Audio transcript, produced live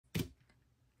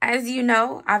as you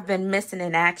know, I've been missing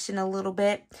in action a little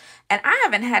bit, and I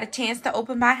haven't had a chance to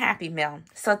open my Happy Mail.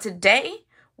 So today,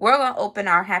 we're going to open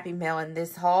our Happy Mail in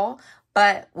this haul,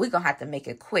 but we're going to have to make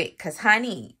it quick because,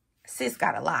 honey, sis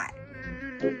got a lot.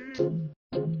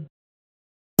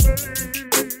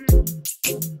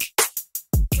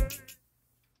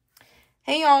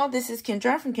 Hey y'all, this is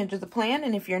Kendra from Kendra the Plan,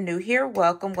 and if you're new here,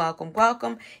 welcome, welcome,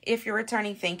 welcome. If you're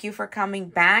returning, thank you for coming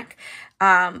back.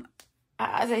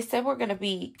 As I said, we're going to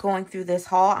be going through this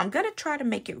haul. I'm going to try to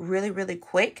make it really, really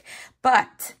quick,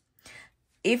 but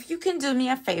if you can do me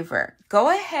a favor,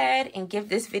 go ahead and give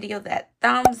this video that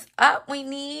thumbs up we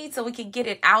need so we can get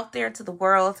it out there to the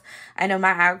world. I know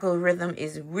my algorithm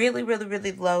is really, really,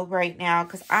 really low right now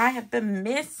because I have been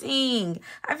missing.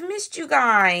 I've missed you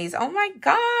guys. Oh my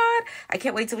God. I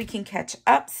can't wait till we can catch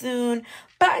up soon.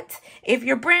 But if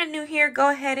you're brand new here,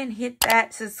 go ahead and hit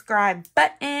that subscribe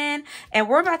button. And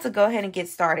we're about to go ahead and get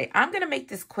started. I'm going to make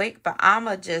this quick, but I'm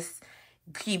going to just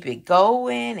keep it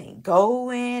going and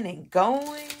going and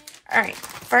going. All right,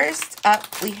 first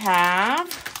up we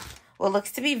have what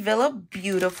looks to be Villa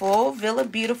Beautiful. Villa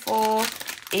Beautiful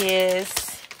is,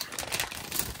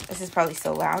 this is probably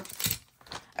so loud.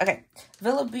 Okay,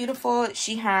 Villa Beautiful,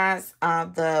 she has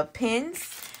the pins.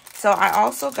 So I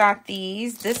also got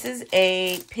these. This is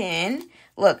a pin.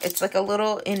 Look, it's like a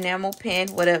little enamel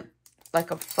pin with a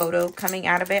photo coming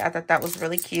out of it. I thought that was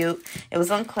really cute. It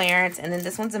was on clearance. And then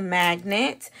this one's a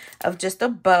magnet of just a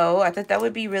bow. I thought that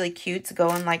would be really cute to go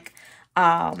on like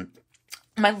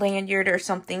my lanyard or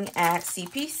something at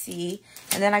CPC.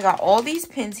 And then I got all these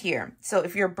pins here. So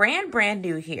if you're brand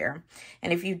new here,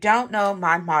 and if you don't know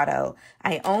my motto,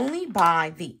 I only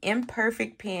buy the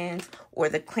imperfect pins or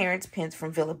the clearance pins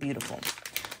from Villa Beautiful.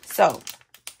 So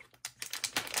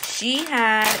she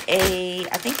had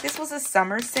I think this was a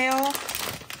summer sale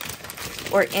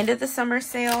or end of the summer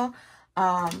sale.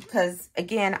 Because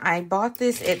again, I bought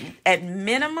this at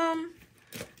minimum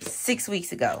 6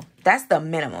 weeks ago. That's the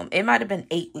minimum. It might have been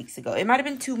 8 weeks ago. It might have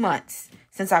been 2 months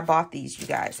since I bought these, you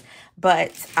guys.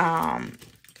 But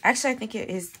actually, I think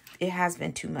it has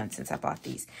been 2 months since I bought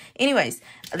these. Anyways,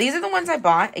 these are the ones I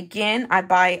bought. Again, I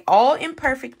buy all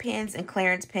imperfect pins and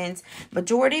clearance pins.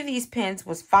 Majority of these pins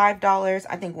was $5.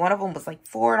 I think one of them was like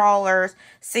 $4,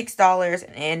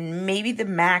 $6, and maybe the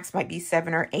max might be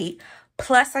 $7 or $8.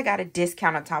 Plus, I got a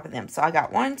discount on top of them. So I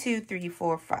got 1, 2, 3,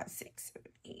 4, 5, 6, 7,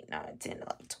 8, 9, 10, 11,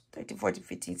 12, 13, 14,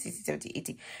 15, 16, 17,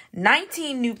 18,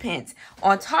 19 new pins.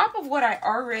 On top of what I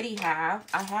already have,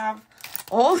 I have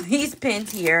all these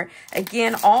pins here.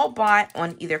 Again, all bought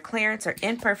on either clearance or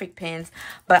imperfect pins.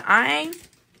 But I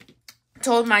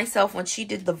told myself when she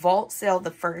did the vault sale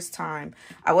the first time,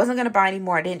 I wasn't going to buy any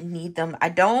more. I didn't need them. I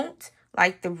don't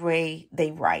like the way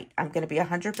they write. I'm going to be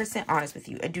 100% honest with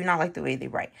you. I do not like the way they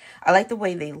write. I like the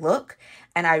way they look.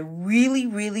 And I really,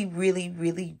 really, really,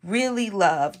 really, really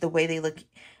love the way they look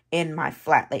in my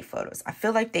flat lay photos. I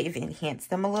feel like they've enhanced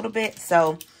them a little bit.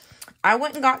 So I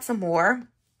went and got some more.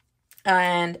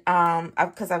 And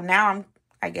because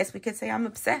I guess we could say I'm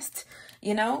obsessed.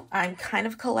 You know, I'm kind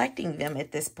of collecting them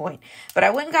at this point. But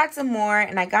I went and got some more,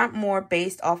 and I got more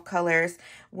based off colors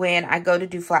when I go to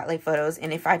do flat lay photos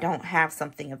and if I don't have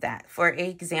something of that. For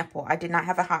example, I did not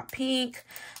have a hot pink.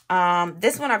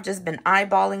 This one I've just been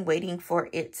eyeballing, waiting for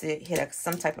it to hit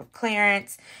some type of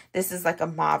clearance. This is like a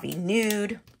mauve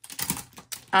nude.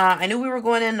 I knew we were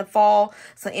going in the fall,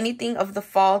 so anything of the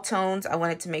fall tones, I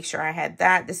wanted to make sure I had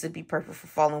that. This would be perfect for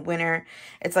fall and winter.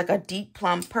 It's like a deep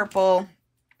plum purple.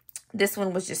 This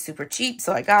one was just super cheap,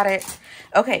 so I got it.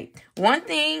 Okay, one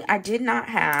thing I did not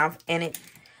have, and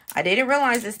I didn't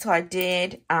realize this till I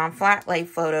did flat lay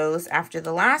photos after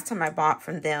the last time I bought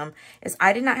from them, is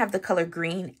I did not have the color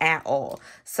green at all.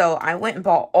 So I went and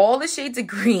bought all the shades of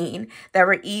green that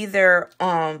were either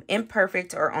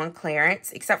imperfect or on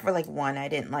clearance, except for like one I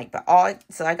didn't like. But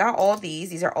so I got all these.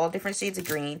 These are all different shades of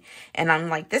green. And I'm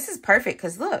like, this is perfect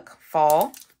because look,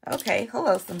 fall. Okay,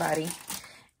 hello somebody.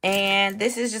 And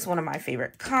this is just one of my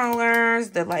favorite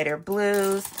colors, the lighter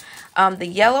blues. The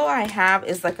yellow I have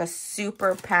is like a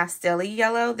super pastel-y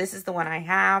yellow. This is the one I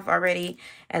have already,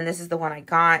 and this is the one I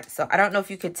got. So I don't know if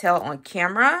you could tell on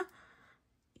camera.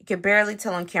 You can barely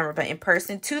tell on camera, but in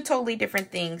person, two totally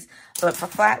different things. But for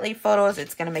flat lay photos,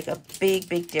 it's going to make a big,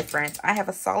 big difference. I have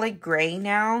a solid gray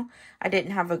now. I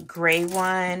didn't have a gray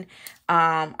one.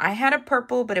 I had a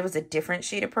purple, but it was a different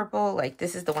shade of purple. Like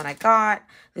this is the one I got.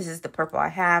 This is the purple I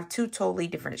have. Two totally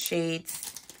different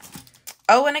shades.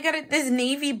 Oh, and I got this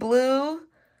navy blue.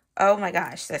 Oh my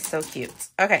gosh, that's so cute.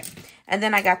 Okay, and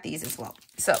then I got these as well.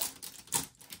 So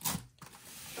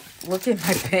look at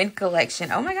my pen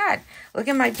collection. Oh my God, look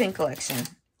at my pen collection.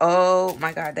 Oh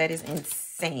my God, that is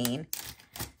insane.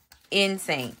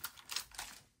 Insane.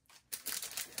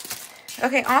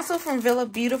 Okay, also from Villa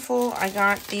Beautiful, I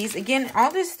got these. Again,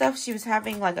 all this stuff, she was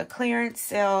having like a clearance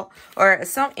sale or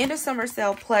some end of summer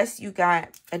sale. Plus, you got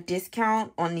a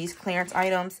discount on these clearance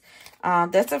items.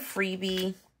 That's a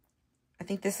freebie. I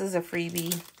think this is a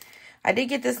freebie. I did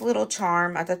get this little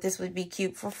charm. I thought this would be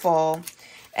cute for fall.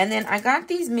 And then I got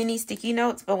these mini sticky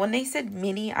notes. But when they said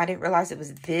mini, I didn't realize it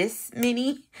was this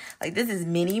mini. Like, this is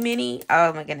mini.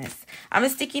 Oh, my goodness. I'm a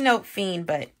sticky note fiend,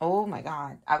 but oh, my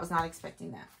God. I was not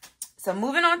expecting that. So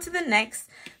moving on to the next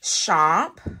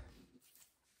shop.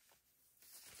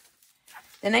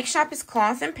 The next shop is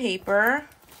cloth and paper.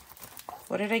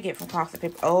 What did I get from cloth and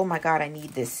paper? Oh my God, I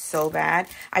need this so bad.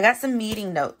 I got some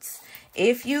meeting notes.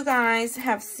 If you guys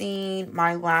have seen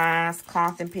my last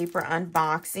cloth and paper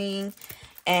unboxing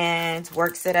and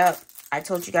work setup, I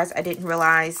told you guys I didn't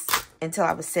realize until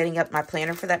I was setting up my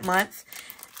planner for that month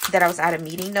that I was out of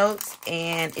meeting notes,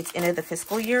 and it's end of the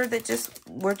fiscal year that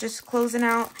we're just closing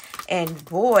out. And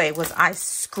boy, was I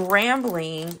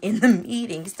scrambling in the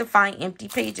meetings to find empty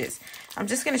pages. I'm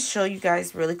just going to show you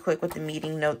guys really quick what the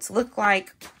meeting notes look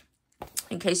like,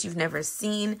 in case you've never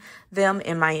seen them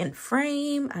in my end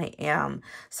frame. I am.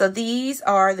 So these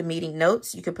are the meeting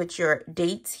notes. You can put your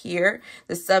dates here,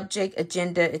 the subject,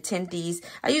 agenda, attendees.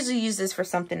 I usually use this for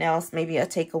something else, maybe a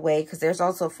takeaway, because there's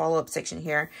also a follow-up section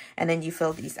here, and then you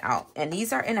fill these out. And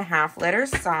these are in a half-letter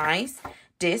size,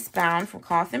 disc bound from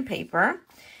cloth and paper.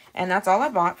 And that's all I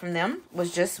bought from them,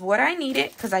 was just what I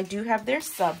needed, because I do have their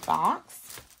sub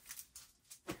box.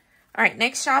 All right,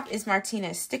 next shop is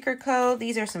Martinez Sticker Co.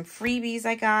 These are some freebies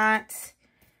I got.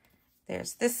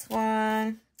 There's this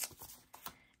one.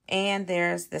 And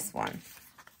there's this one.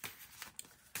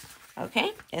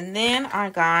 Okay, and then I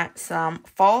got some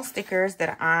fall stickers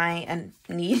that I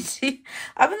need.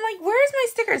 I've been like, where's my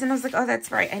stickers? And I was like, oh,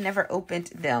 that's right. I never opened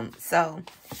them. So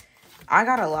I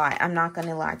got a lot. I'm not going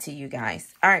to lie to you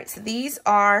guys. All right, so these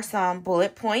are some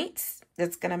bullet points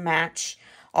that's going to match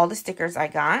all the stickers I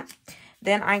got.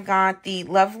 Then I got the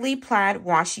lovely plaid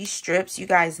washi strips. You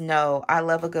guys know I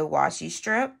love a good washi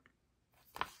strip.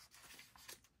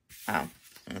 Oh,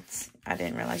 I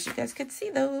didn't realize you guys could see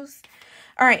those.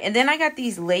 All right, and then I got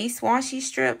these lace washi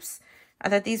strips. I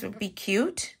thought these would be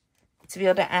cute to be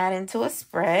able to add into a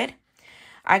spread.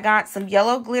 I got some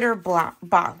yellow glitter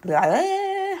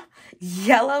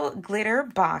yellow glitter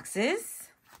boxes,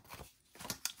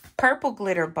 purple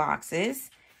glitter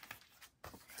boxes,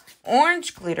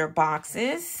 orange glitter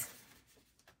boxes.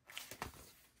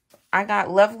 I got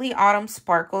lovely autumn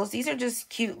sparkles. These are just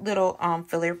cute little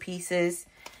filler pieces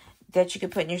that you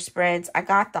can put in your spreads. I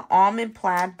got the almond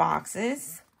plaid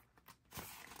boxes,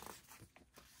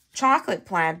 chocolate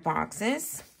plaid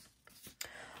boxes,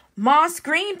 moss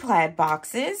green plaid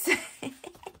boxes,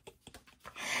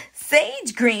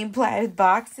 sage green plaid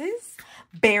boxes,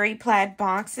 berry plaid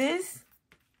boxes.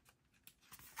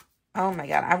 Oh my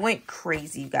God, I went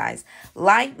crazy, you guys.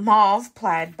 Light mauve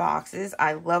plaid boxes.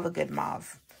 I love a good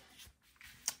mauve.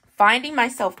 Finding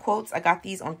myself quotes. I got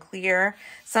these on clear.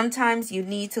 Sometimes you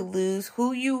need to lose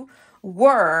who you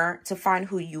were to find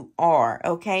who you are,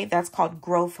 okay? That's called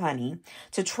growth, honey.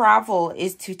 To travel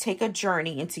is to take a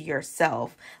journey into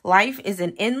yourself. Life is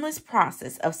an endless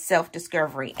process of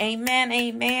self-discovery. Amen,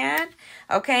 amen.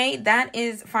 Okay, that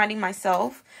is finding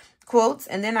myself quotes.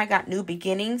 And then I got new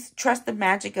beginnings. Trust the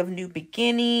magic of new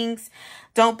beginnings.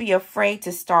 Don't be afraid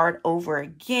to start over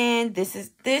again.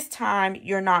 This time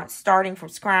you're not starting from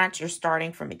scratch. You're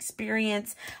starting from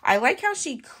experience. I like how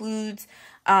she includes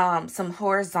some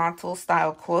horizontal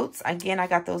style quotes. Again, I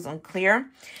got those on clear.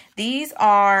 These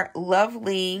are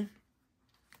lovely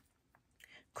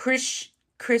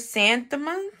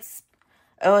chrysanthemums.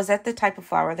 Oh, is that the type of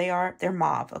flower they are? They're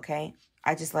mauve, okay?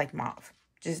 I just like mauve.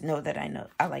 Just know that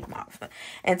I like mauve.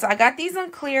 And so I got these on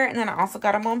clear, and then I also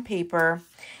got them on paper.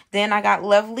 Then I got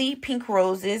lovely pink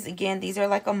roses. Again, these are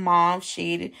like a mauve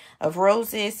shade of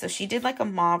roses. So she did like a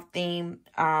mauve theme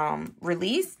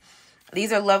release.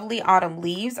 These are lovely autumn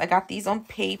leaves. I got these on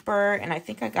paper, and I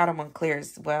think I got them on clear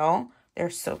as well. They're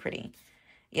so pretty.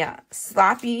 Yeah,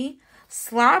 sloppy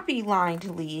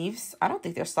lined leaves. I don't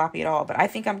think they're sloppy at all, but I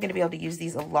think I'm going to be able to use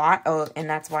these a lot. Oh, and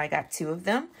that's why I got 2 of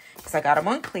them, because I got them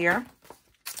on clear.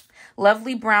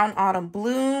 Lovely brown autumn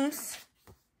blooms.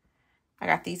 I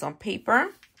got these on paper.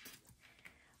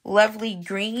 Lovely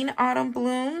green autumn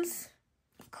blooms,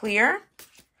 clear.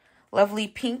 Lovely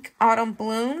pink autumn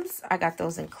blooms. I got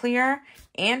those in clear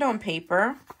and on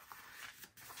paper.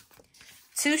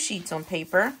 2 sheets on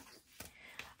paper.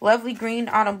 Lovely green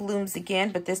autumn blooms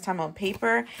again, but this time on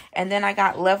paper. And then I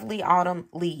got lovely autumn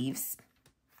leaves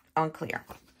on clear.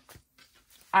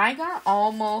 I got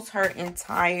almost her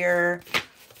entire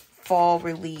fall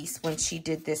release when she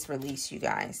did this release, you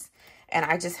guys. And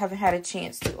I just haven't had a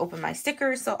chance to open my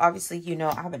stickers. So obviously, you know,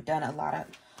 I haven't done a lot of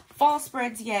fall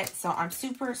spreads yet. So I'm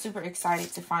super, super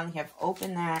excited to finally have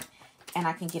opened that and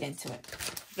I can get into it.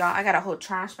 Y'all, I got a whole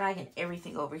trash bag and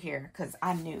everything over here because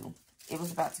I knew it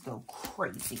was about to go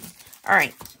crazy. All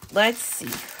right, let's see.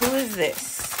 Who is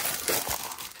this?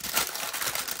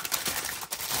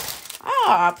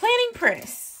 Ah, Planning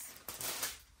PRISS.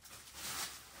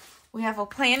 We have a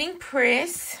Planning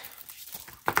PRISS.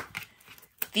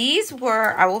 These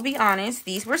were, I will be honest,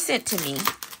 these were sent to me,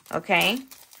 okay?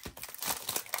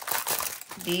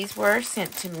 These were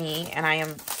sent to me, and I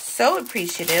am so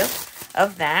appreciative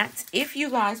of that. If you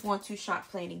guys want to shop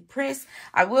Planning PRISS,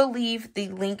 I will leave the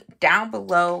link down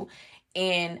below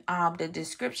in the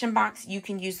description box. You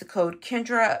can use the code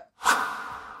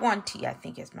Kendra20, I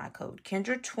think is my code,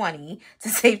 Kendra20, to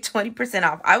save 20%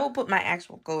 off. I will put my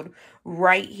actual code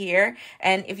right here.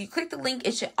 And if you click the link,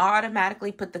 it should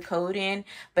automatically put the code in.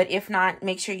 But if not,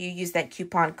 make sure you use that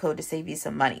coupon code to save you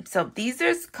some money. So these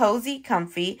are Cozy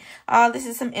Comfy. This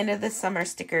is some end of the summer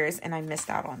stickers, and I missed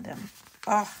out on them.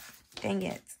 Oh, dang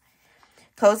it.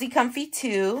 Cozy Comfy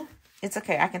 2. It's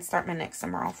okay. I can start my next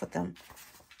summer off with them.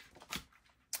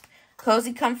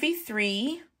 Cozy Comfy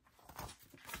 3.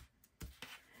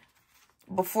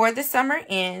 Before the Summer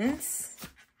Ends.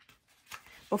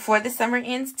 Before the Summer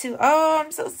Ends 2. Oh,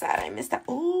 I'm so sad I missed that.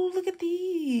 Oh, look at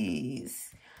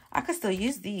these. I could still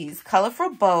use these. Colorful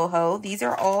Boho. These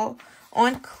are all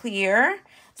on clear.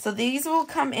 So these will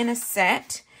come in a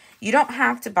set. You don't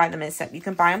have to buy them in a set. You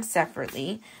can buy them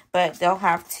separately. But they'll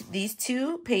have these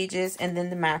 2 pages and then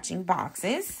the matching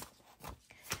boxes.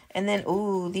 And then,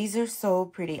 ooh, these are so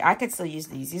pretty. I could still use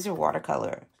these. These are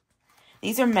watercolor.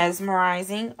 These are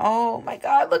mesmerizing. Oh my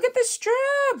God, look at the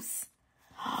strips.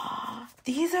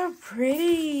 These are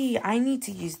pretty. I need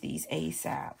to use these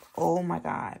ASAP. Oh my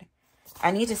God. I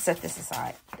need to set this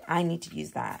aside. I need to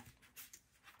use that.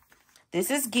 This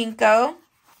is Ginkgo.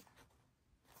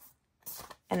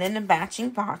 And then the matching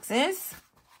boxes.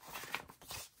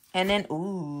 And then,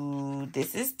 ooh,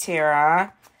 this is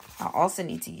Tara. I also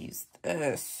need to use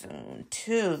this soon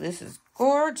too. This is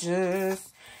gorgeous.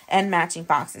 And matching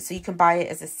boxes. So you can buy it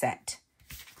as a set.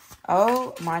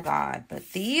 Oh my God.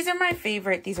 But these are my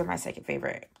favorite. These are my second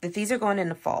favorite. But these are going in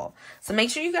the fall. So make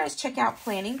sure you guys check out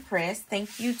Planning PRISS.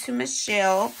 Thank you to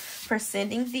Michelle for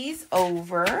sending these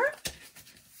over.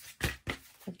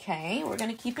 Okay. We're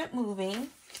going to keep it moving.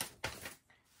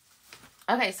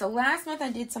 Okay. So last month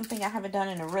I did something I haven't done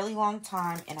in a really long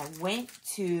time. And I went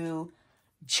to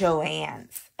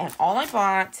Joann's. And all I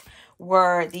bought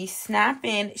were these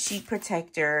snap-in sheet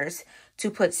protectors to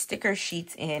put sticker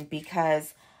sheets in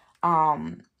because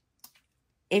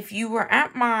if you were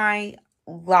at my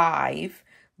live,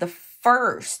 the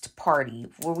first party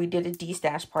where we did a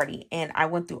D-Stash party, and I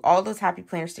went through all those Happy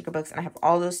Planner sticker books, and I have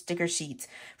all those sticker sheets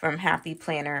from Happy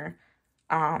Planner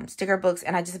sticker books,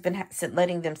 and I just been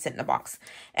letting them sit in the box.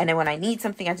 And then when I need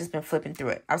something, I just been flipping through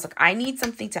it. I was like, I need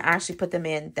something to actually put them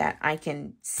in that I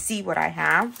can see what I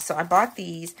have. So I bought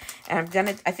these, and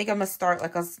I think I'm gonna start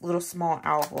like a little small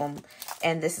album.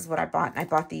 And this is what I bought. And I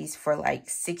bought these for like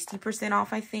 60%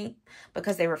 off, I think,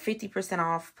 because they were 50%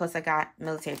 off. Plus I got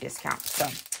military discount. So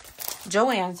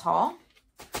Joann's haul.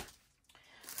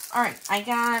 All right, I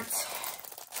got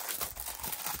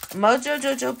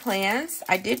MojoJojo Plans.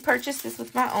 I did purchase this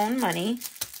with my own money.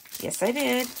 Yes, I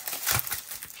did.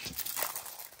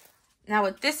 Now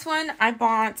with this one, I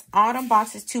bought Autumn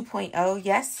Boxes 2.0.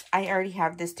 Yes, I already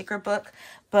have this sticker book,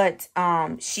 but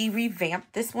she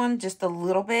revamped this one just a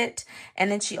little bit.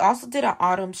 And then she also did an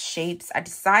Autumn Shapes. I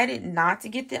decided not to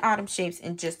get the Autumn Shapes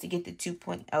and just to get the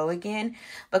 2.0 again,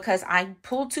 because I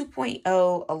pulled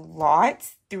 2.0 a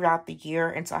lot throughout the year,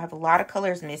 and so I have a lot of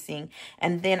colors missing.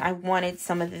 And then I wanted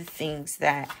some of the things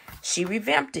that she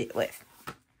revamped it with.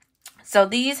 So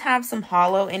these have some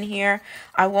hollow in here.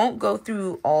 I won't go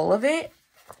through all of it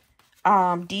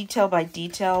detail by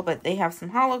detail, but they have some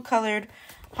hollow colored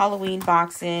Halloween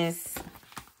boxes.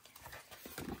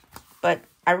 But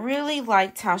I really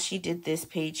liked how she did this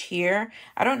page here.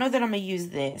 I don't know that I'm gonna use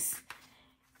this.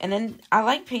 And then I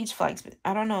like page flags, but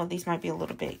I don't know, these might be a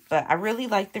little big, but I really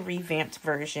like the revamped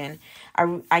version.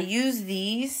 I use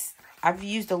these. I've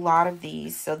used a lot of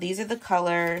these. So these are the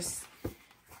colors,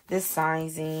 the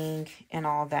sizing, and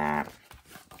all that.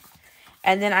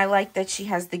 And then I like that she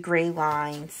has the gray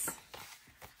lines.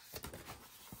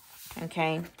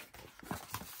 Okay.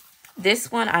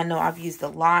 This one I know I've used a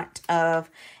lot of,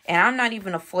 and I'm not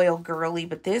even a foil girly,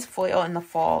 but this foil in the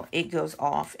fall, it goes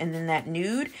off. And then that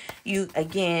nude,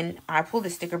 again, I pulled the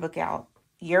sticker book out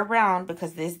year round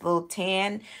because this little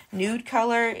tan nude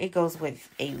color, it goes with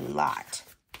a lot.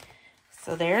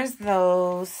 So there's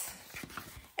those.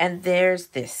 And there's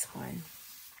this one.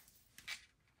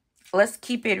 Let's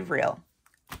keep it real.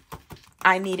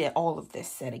 I needed all of this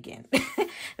set again.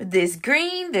 This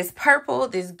green, this purple,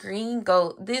 this green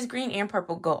and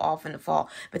purple go off in the fall,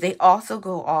 but they also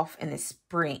go off in the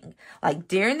spring. Like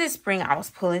during the spring, I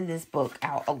was pulling this book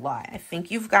out a lot. I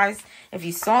think you guys, if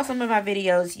you saw some of my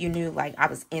videos, you knew like I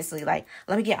was instantly like,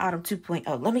 let me get Autumn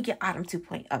 2.0. Let me get Autumn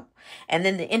 2.0. And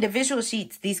then the individual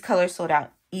sheets, these colors sold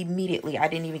out immediately. I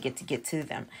didn't even get to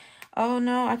them. Oh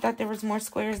no, I thought there was more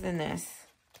squares than this.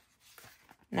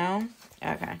 No?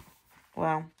 Okay.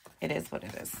 Well, it is what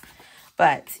it is.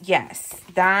 But yes,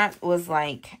 that was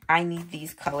like, I need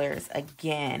these colors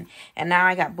again. And now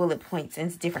I got bullet points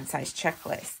and different size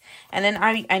checklists. And then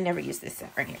I never use this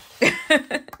set right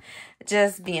here.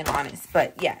 Just being honest.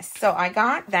 But yes, so I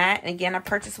got that. And again, I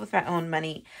purchased with my own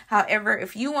money. However,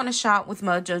 if you want to shop with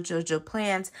MojoJojo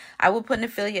Plans, I will put an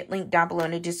affiliate link down below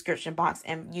in the description box.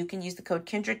 And you can use the code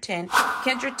Kendra10.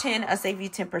 Kendra10 will save you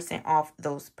 10% off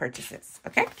those purchases.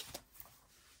 Okay?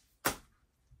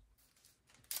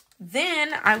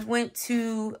 Then I went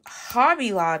to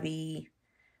Hobby Lobby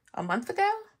a month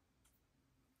ago.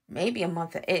 Maybe a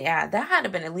month. Yeah, that had to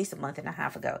have been at least a month and a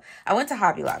half ago. I went to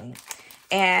Hobby Lobby.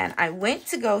 And I went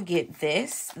to go get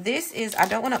this. This is, I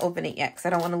don't want to open it yet because I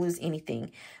don't want to lose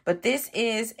anything. But this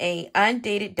is a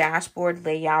undated dashboard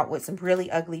layout with some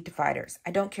really ugly dividers.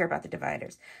 I don't care about the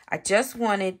dividers. I just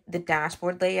wanted the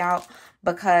dashboard layout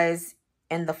because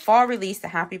in the fall release, the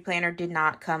Happy Planner did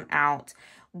not come out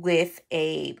with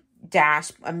a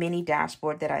mini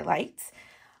dashboard that I liked.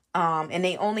 And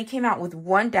they only came out with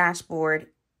one dashboard,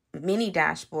 mini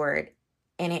dashboard,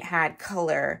 and it had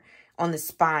color on the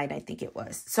spine, I think it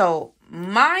was. So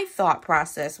my thought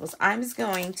process was I'm just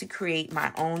going to create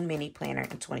my own mini planner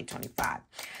in 2025.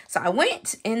 So I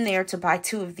went in there to buy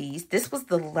 2 of these. This was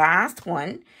the last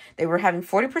one. They were having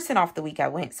 40% off the week I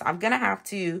went. So I'm going to have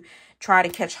to try to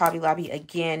catch Hobby Lobby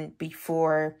again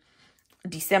before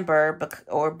December,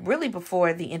 or really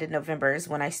before the end of November is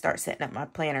when I start setting up my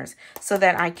planners so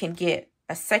that I can get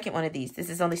a second one of these. This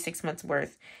is only 6 months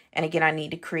worth. And again, I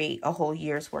need to create a whole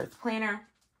year's worth planner.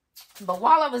 But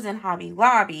while I was in Hobby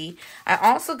Lobby, I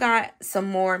also got some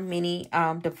more mini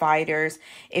dividers.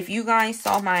 If you guys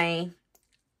saw my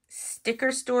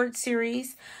sticker storage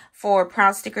series for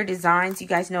Proud Sticker Designs, you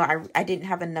guys know I didn't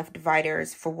have enough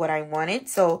dividers for what I wanted.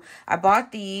 So I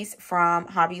bought these from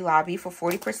Hobby Lobby for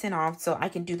 40% off so I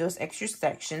can do those extra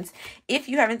sections. If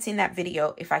you haven't seen that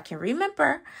video, if I can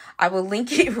remember, I will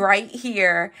link it right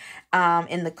here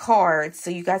in the cards so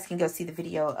you guys can go see the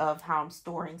video of how I'm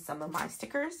storing some of my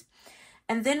stickers.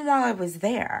 And then while I was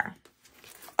there,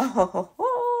 while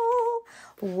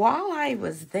I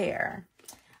was there,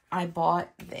 I bought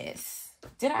this.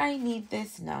 Did I need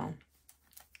this? No.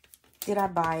 Did I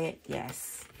buy it?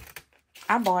 Yes.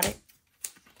 I bought it.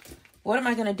 What am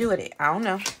I going to do with it? I don't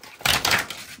know.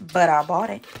 But I bought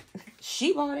it.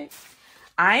 She bought it.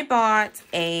 I bought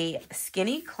a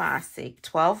Skinny Classic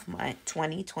 12-month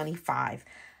 2025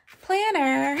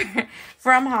 planner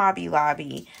from Hobby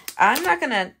Lobby. I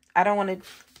don't want to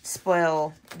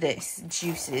spoil this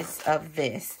juices of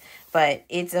this, but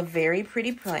it's a very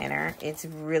pretty planner. It's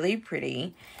really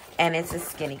pretty, and it's a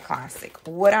Skinny Classic.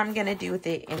 What I'm going to do with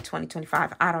it in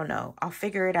 2025, I don't know. I'll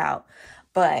figure it out,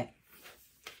 but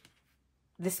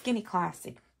the Skinny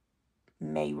Classic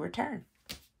may return.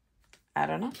 I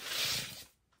don't know.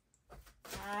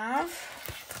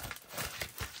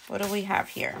 What do we have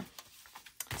here?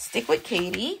 Stick with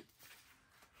Katie.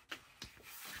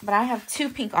 But I have 2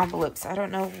 pink envelopes. I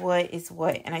don't know what is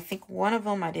what. And I think one of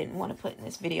them I didn't want to put in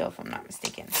this video if I'm not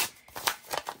mistaken.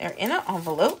 They're in an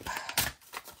envelope.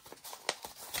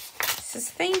 It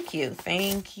says thank you.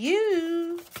 Thank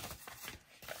you.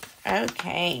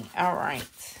 Okay. All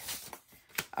right.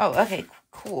 Oh, okay.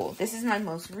 Cool. This is my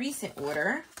most recent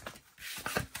order.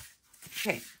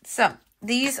 Okay. So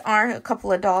these are a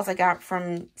couple of dolls I got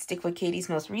from Stick with Katie's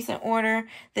most recent order.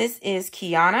 This is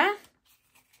Kiana.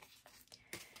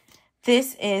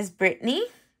 This is Brittany.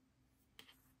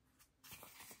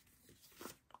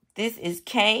 This is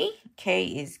Kay. Kay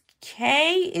is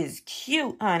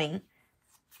cute, honey.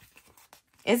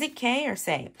 Is it Kay or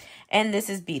Say? And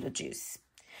this is Beetlejuice.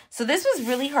 So this was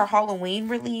really her Halloween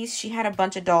release. She had a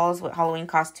bunch of dolls with Halloween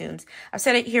costumes. I've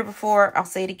said it here before. I'll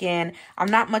say it again. I'm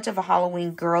not much of a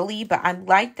Halloween girly, but I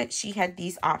like that she had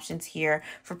these options here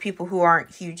for people who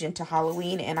aren't huge into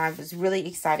Halloween. And I was really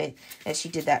excited that she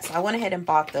did that. So I went ahead and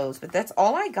bought those. But that's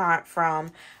all I got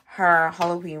from her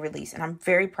Halloween release. And I'm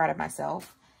very proud of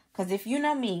myself Because if you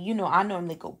know me, you know I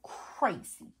normally go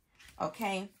crazy.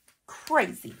 Okay?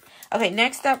 Crazy. Okay,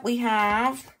 next up we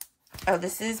have... Oh,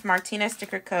 this is Martina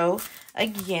Sticker Co.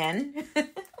 again.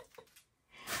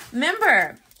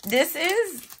 Remember, this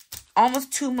is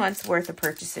almost 2 months worth of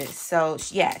purchases. So,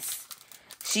 yes.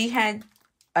 She had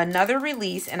another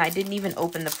release, and I didn't even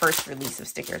open the first release of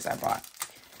stickers I bought.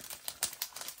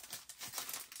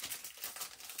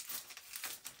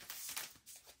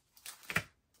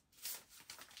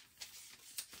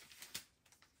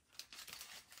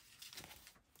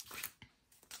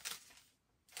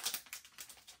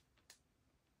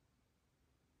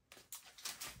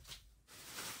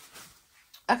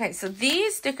 Okay, so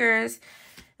these stickers,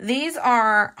 these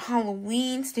are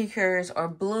Halloween stickers or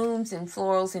blooms and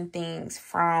florals and things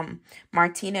from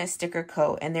Martina Sticker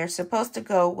Co. And they're supposed to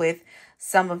go with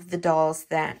some of the dolls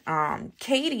that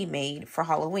Katie made for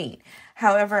Halloween.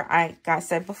 However, like I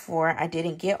said before, I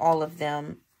didn't get all of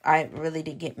them. I really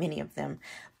didn't get many of them.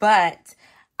 But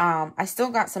I still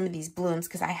got some of these blooms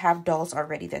because I have dolls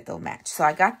already that they'll match. So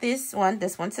I got this one.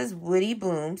 This one says Woody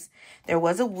Blooms. There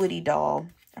was a Woody doll.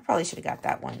 I probably should have got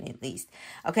that one at least.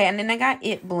 Okay, and then I got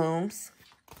It Blooms.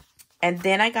 And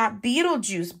then I got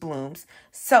Beetlejuice Blooms.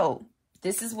 So,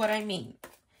 this is what I mean.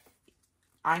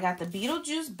 I got the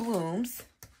Beetlejuice Blooms.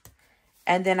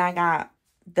 And then I got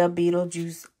the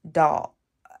Beetlejuice doll.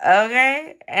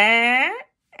 Okay?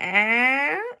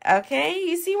 Okay,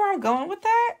 you see where I'm going with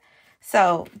that?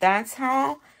 So, that's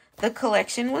how the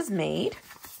collection was made.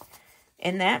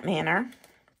 In that manner.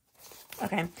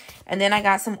 Okay, and then I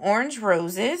got some orange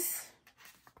roses.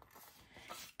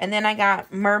 And then I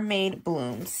got mermaid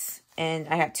blooms. And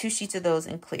I got 2 sheets of those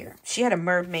in clear. She had a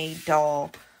mermaid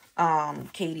doll,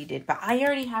 Katie did. But I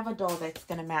already have a doll that's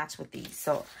going to match with these.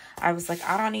 So I was like,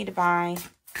 I don't need to buy.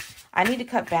 I need to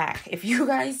cut back. If you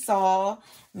guys saw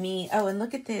me. Oh, and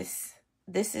look at this.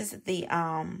 This is the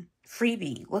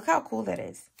freebie. Look how cool that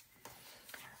is.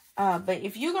 But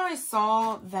if you guys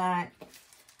saw that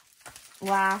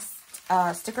last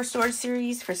sticker storage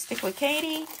series for Stick with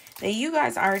Katie, then you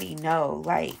guys already know,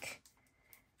 like,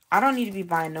 I don't need to be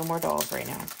buying no more dolls right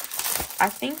now. I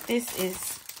think this is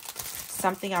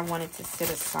something I wanted to sit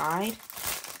aside.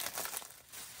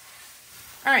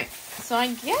 Alright, so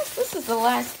I guess this is the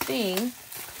last thing.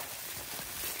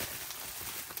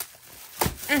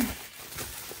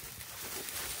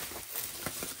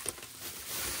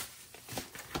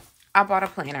 I bought a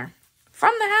planner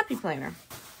from the Happy Planner.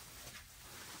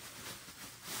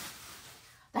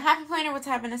 The Happy Planner was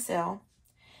having a sale.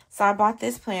 So I bought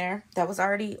this planner that was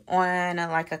already on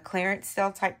like a clearance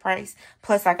sale type price.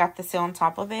 Plus I got the sale on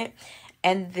top of it.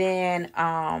 And then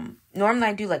normally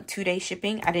I do like 2-day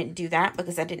shipping. I didn't do that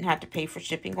because I didn't have to pay for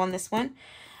shipping on this one.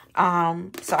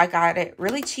 So I got it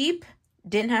really cheap.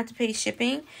 Didn't have to pay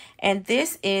shipping. And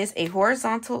this is a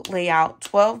horizontal layout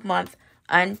 12-month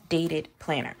undated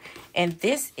planner. And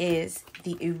this is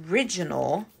the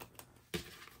original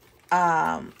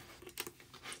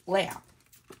layout.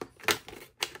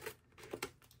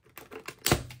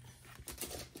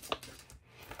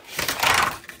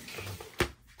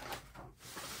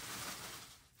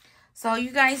 So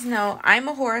you guys know I'm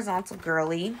a horizontal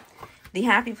girly. The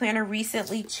Happy Planner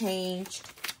recently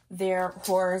changed their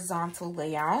horizontal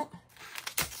layout.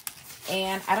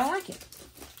 And I don't like it.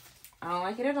 I don't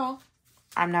like it at all.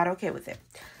 I'm not okay with it.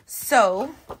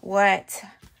 So what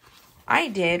I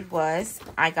did was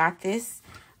I got this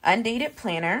undated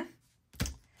planner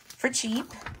for cheap.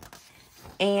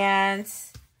 And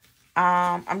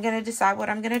I'm going to decide what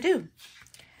I'm going to do.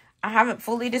 I haven't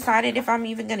fully decided if I'm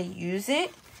even going to use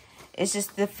it. It's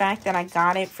just the fact that I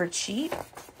got it for cheap.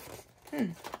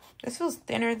 This feels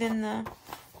thinner than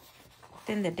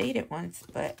the dated ones,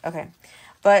 but okay.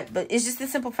 But it's just the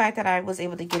simple fact that I was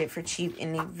able to get it for cheap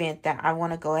in the event that I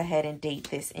want to go ahead and date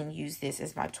this and use this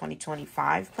as my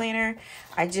 2025 planner.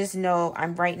 I just know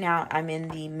right now I'm in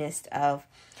the midst of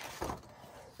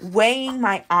weighing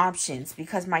my options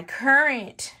because my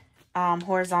current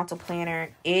horizontal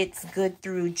planner, it's good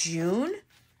through June.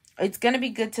 It's going to be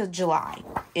good till July.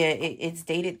 It's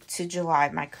dated to July,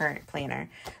 my current planner.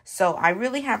 So I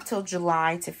really have till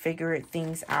July to figure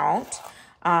things out.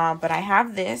 But I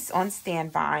have this on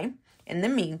standby in the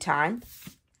meantime.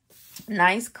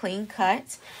 Nice clean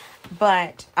cut.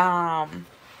 But,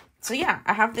 so yeah,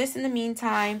 I have this in the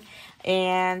meantime.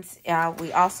 And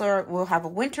we also will have a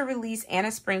winter release and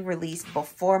a spring release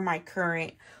before my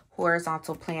current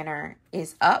horizontal planner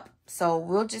is up. So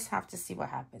we'll just have to see what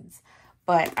happens.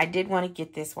 But I did want to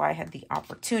get this while I had the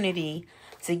opportunity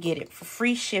to get it for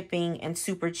free shipping and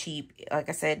super cheap. Like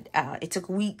I said, it took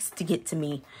weeks to get to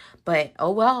me. But,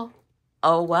 oh well.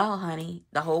 oh well, honey.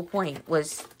 The whole point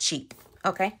was cheap.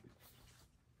 Okay.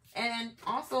 And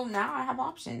also now I have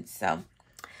options. So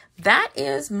that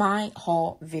is my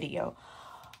haul video.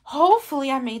 Hopefully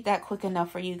I made that quick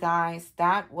enough for you guys.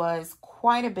 That was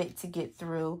quite a bit to get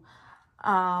through.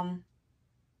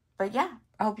 But yeah,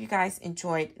 I hope you guys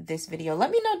enjoyed this video.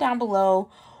 Let me know down below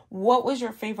what was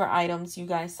your favorite items you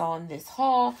guys saw in this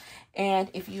haul. And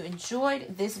if you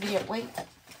enjoyed this video, wait,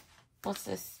 what's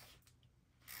this?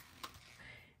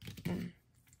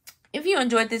 If you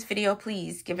enjoyed this video,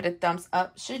 please give it a thumbs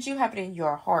up. Should you have it in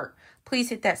your heart, please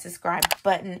hit that subscribe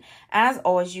button. As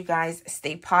always, you guys,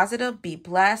 stay positive, be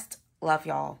blessed. Love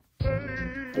y'all.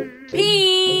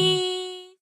 Peace.